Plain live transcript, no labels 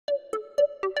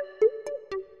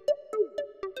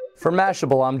For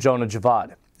Mashable, I'm Jonah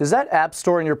Javad. Is that app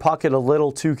store in your pocket a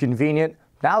little too convenient?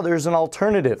 Now there's an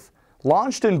alternative.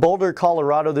 Launched in Boulder,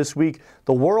 Colorado this week,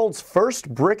 the world's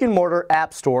first brick-and-mortar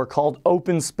app store called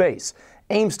OpenSpace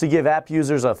aims to give app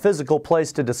users a physical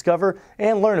place to discover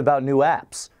and learn about new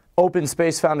apps.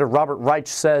 OpenSpace founder Robert Reich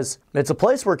says, "It's a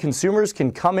place where consumers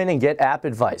can come in and get app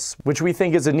advice, which we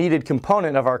think is a needed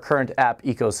component of our current app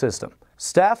ecosystem."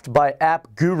 Staffed by app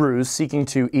gurus seeking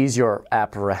to ease your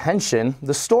apprehension,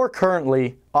 the store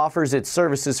currently offers its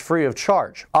services free of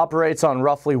charge, operates on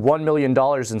roughly $1 million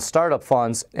in startup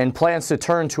funds, and plans to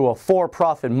turn to a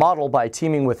for-profit model by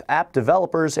teaming with app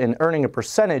developers and earning a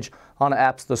percentage on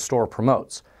apps the store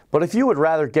promotes. But if you would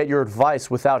rather get your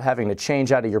advice without having to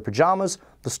change out of your pajamas,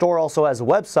 the store also has a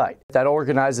website that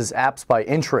organizes apps by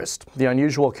interest. The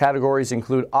unusual categories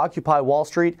include Occupy Wall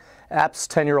Street, apps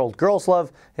 10-year-old girls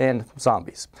love, and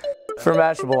zombies. For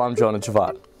Mashable, I'm Jonah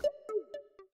Javad.